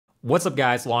What's up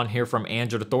guys, Lon here from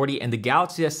Android Authority, and the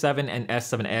Galaxy S7 and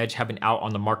S7 Edge have been out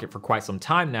on the market for quite some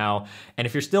time now, and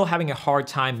if you're still having a hard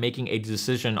time making a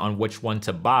decision on which one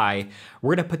to buy,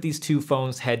 we're going to put these two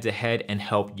phones head to head and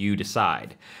help you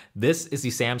decide. This is the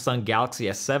Samsung Galaxy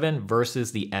S7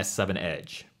 versus the S7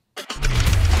 Edge.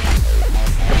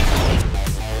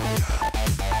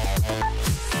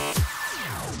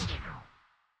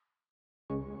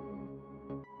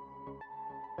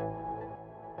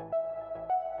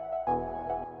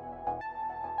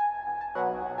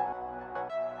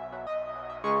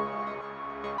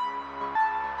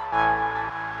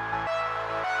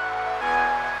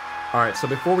 Alright, so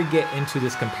before we get into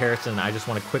this comparison, I just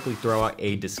want to quickly throw out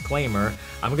a disclaimer.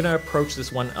 I'm going to approach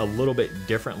this one a little bit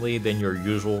differently than your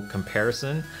usual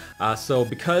comparison. So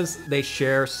because they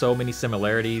share so many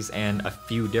similarities and a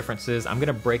few differences, I'm going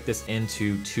to break this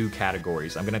into two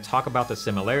categories. I'm going to talk about the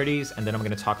similarities, and then I'm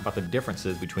going to talk about the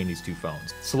differences between these two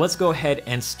phones. So let's go ahead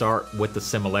and start with the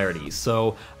similarities.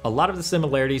 So a lot of the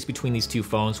similarities between these two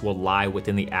phones will lie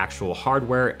within the actual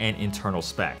hardware and internal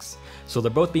specs. So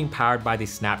they're both being powered by the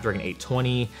Snapdragon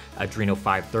 820, Adreno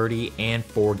 530, and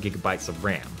 4 GB of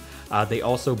RAM. They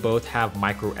also both have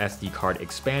micro SD card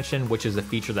expansion, which is a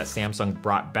feature that Samsung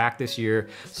brought back this year.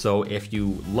 So if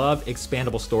you love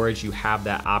expandable storage, you have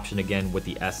that option again with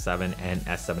the S7 and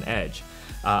S7 Edge.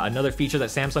 Another feature that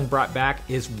Samsung brought back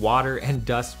is water and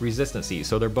dust resistancy.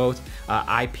 So they're both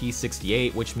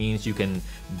IP68, which means you can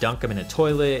dunk them in a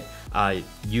toilet,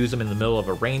 use them in the middle of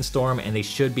a rainstorm, and they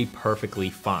should be perfectly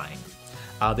fine.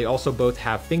 They also both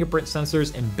have fingerprint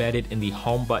sensors embedded in the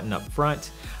home button up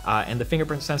front, and the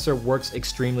fingerprint sensor works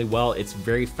extremely well. It's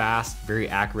very fast, very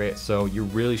accurate, so you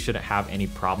really shouldn't have any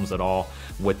problems at all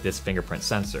with this fingerprint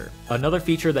sensor. Another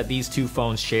feature that these two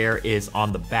phones share is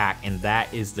on the back, and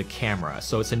that is the camera.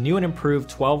 So it's a new and improved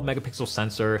 12 megapixel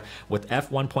sensor with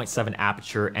f1.7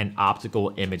 aperture and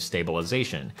optical image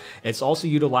stabilization. It's also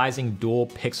utilizing dual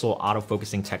pixel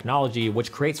autofocusing technology,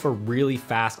 which creates for really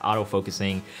fast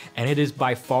autofocusing, and it is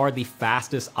by far the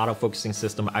fastest autofocusing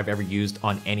system I've ever used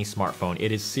on any smartphone.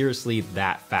 It is seriously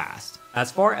that fast.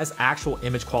 As far as actual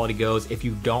image quality goes, if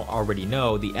you don't already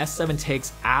know, the S7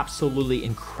 takes absolutely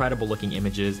incredible looking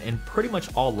images in pretty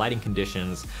much all lighting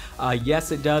conditions.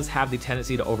 Yes, it does have the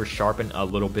tendency to over sharpen a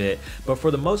little bit, but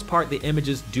for the most part, the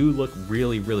images do look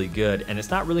really good, and it's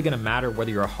not really gonna matter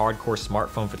whether you're a hardcore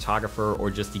smartphone photographer or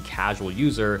just the casual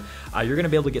user, you're gonna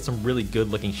be able to get some really good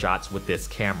looking shots with this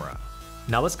camera.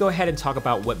 Now let's go ahead and talk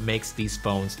about what makes these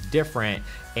phones different,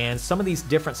 and some of these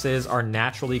differences are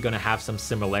naturally going to have some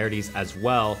similarities as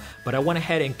well, but I went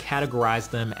ahead and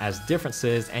categorized them as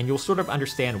differences, and you'll sort of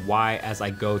understand why as I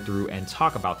go through and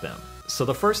talk about them. So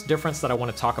the first difference that I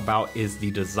want to talk about is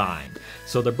the design.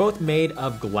 So they're both made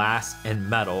of glass and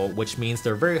metal, which means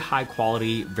they're very high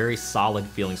quality, very solid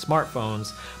feeling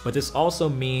smartphones, but this also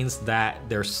means that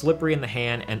they're slippery in the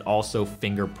hand and also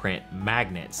fingerprint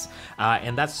magnets.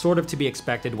 And that's sort of to be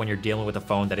expected when you're dealing with a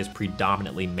phone that is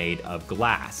predominantly made of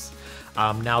glass.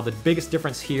 Now the biggest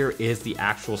difference here is the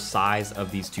actual size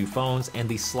of these two phones and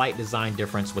the slight design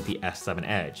difference with the S7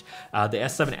 Edge. The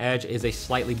S7 Edge is a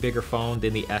slightly bigger phone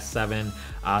than the S7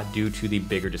 due to the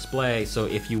bigger display, so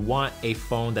if you want a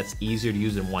phone that's easier to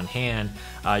use in one hand,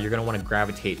 you're going to want to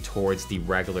gravitate towards the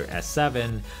regular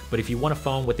S7, but if you want a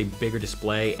phone with a bigger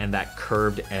display and that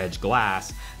curved edge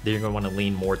glass, then you're going to want to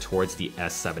lean more towards the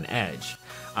S7 Edge.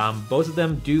 Both of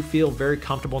them do feel very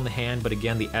comfortable in the hand, but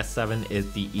again, the S7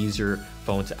 is the easier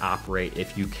phone to operate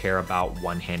if you care about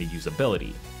one-handed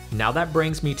usability. Now that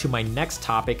brings me to my next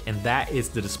topic, and that is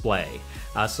the display.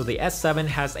 So the S7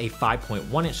 has a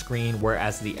 5.1 inch screen,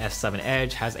 whereas the S7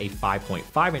 Edge has a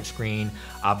 5.5 inch screen.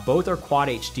 Both are Quad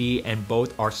HD and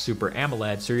both are Super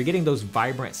AMOLED, so you're getting those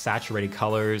vibrant saturated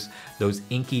colors, those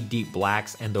inky deep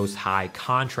blacks, and those high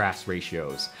contrast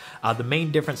ratios. The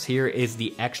main difference here is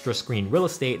the extra screen real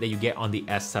estate that you get on the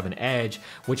S7 Edge,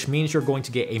 which means you're going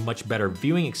to get a much better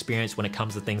viewing experience when it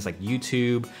comes to things like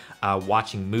YouTube,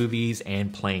 watching movies,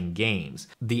 and playing games.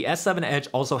 The S7 Edge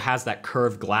also has that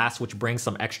curved glass, which brings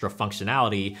some extra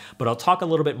functionality, but I'll talk a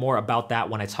little bit more about that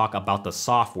when I talk about the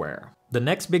software. The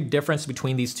next big difference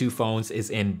between these two phones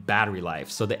is in battery life.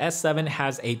 So the S7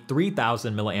 has a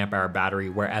 3000 milliamp hour battery,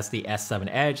 whereas the S7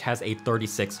 Edge has a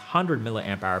 3600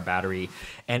 milliamp hour battery.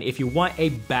 And if you want a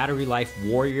battery life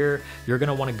warrior, you're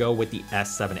gonna wanna go with the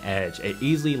S7 Edge. It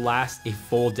easily lasts a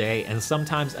full day and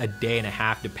sometimes a day and a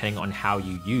half depending on how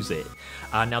you use it.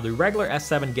 Now the regular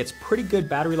S7 gets pretty good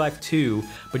battery life too,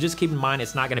 but just keep in mind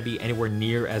it's not gonna be anywhere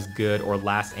near as good or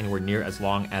last anywhere near as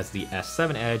long as the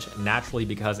S7 Edge, naturally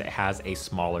because it has has a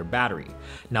smaller battery.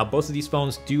 Now, both of these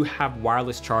phones do have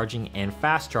wireless charging and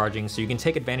fast charging, so you can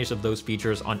take advantage of those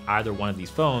features on either one of these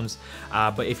phones.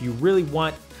 But if you really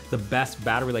want the best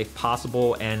battery life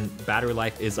possible and battery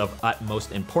life is of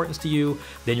utmost importance to you,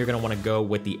 then you're gonna wanna go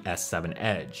with the S7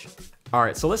 Edge. All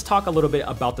right, so let's talk a little bit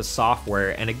about the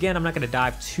software. And again, I'm not gonna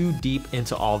dive too deep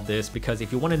into all of this because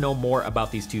if you wanna know more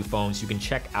about these two phones, you can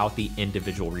check out the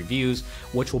individual reviews,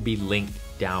 which will be linked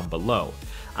down below.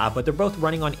 But they're both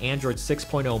running on Android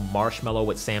 6.0 Marshmallow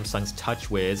with Samsung's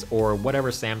TouchWiz, or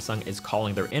whatever Samsung is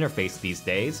calling their interface these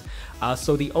days.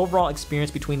 So the overall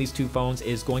experience between these two phones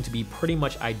is going to be pretty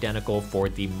much identical for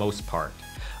the most part.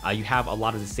 You have a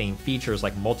lot of the same features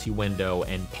like multi-window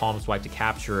and palm swipe to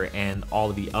capture and all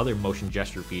of the other motion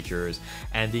gesture features.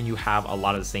 And then you have a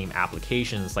lot of the same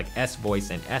applications like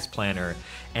S-Voice and S-Planner.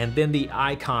 And then the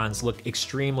icons look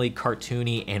extremely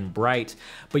cartoony and bright,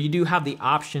 but you do have the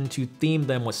option to theme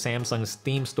them with Samsung's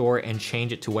theme store and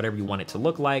change it to whatever you want it to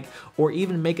look like, or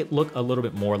even make it look a little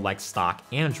bit more like stock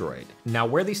Android. Now,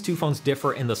 where these two phones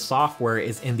differ in the software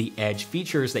is in the Edge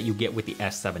features that you get with the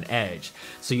S7 Edge.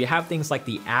 So you have things like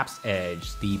the Apps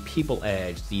Edge, the People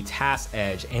Edge, the Task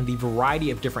Edge, and the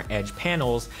variety of different Edge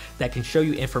panels that can show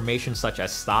you information such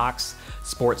as stocks,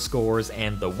 sports scores,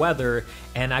 and the weather.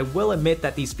 And I will admit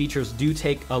that these features do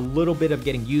take a little bit of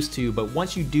getting used to, but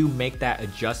once you do make that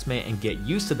adjustment and get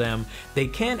used to them, they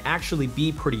can actually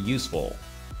be pretty useful.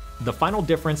 The final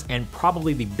difference, and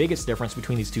probably the biggest difference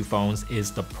between these two phones,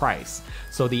 is the price.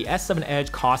 So the S7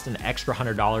 Edge costs an extra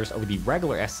 $100 over the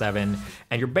regular S7,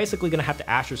 and you're basically gonna have to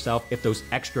ask yourself if those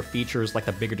extra features like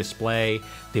the bigger display,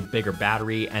 the bigger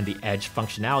battery, and the Edge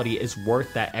functionality is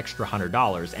worth that extra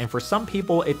 $100. And for some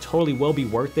people, it totally will be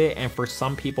worth it, and for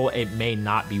some people, it may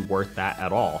not be worth that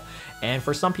at all. And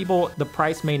for some people, the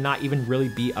price may not even really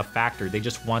be a factor. They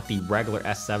just want the regular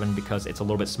S7 because it's a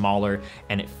little bit smaller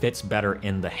and it fits better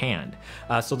in the hand.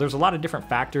 So there's a lot of different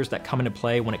factors that come into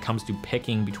play when it comes to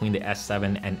picking between the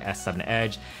S7 and S7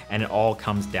 Edge, and it all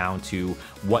comes down to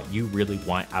what you really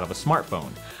want out of a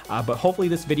smartphone. But hopefully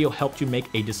this video helped you make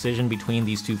a decision between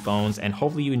these two phones, and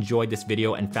hopefully you enjoyed this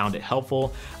video and found it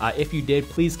helpful. If you did,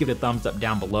 please give it a thumbs up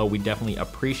down below. We definitely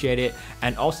appreciate it.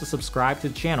 And also subscribe to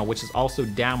the channel, which is also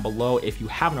down below if you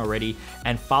haven't already,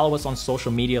 and follow us on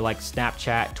social media like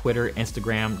Snapchat, Twitter,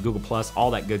 Instagram, Google+,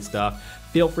 all that good stuff.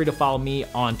 Feel free to follow me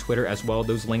on Twitter as well.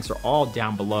 Those links are all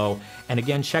down below. And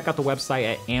again, check out the website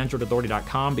at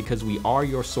androidauthority.com because we are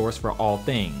your source for all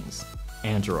things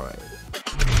Android.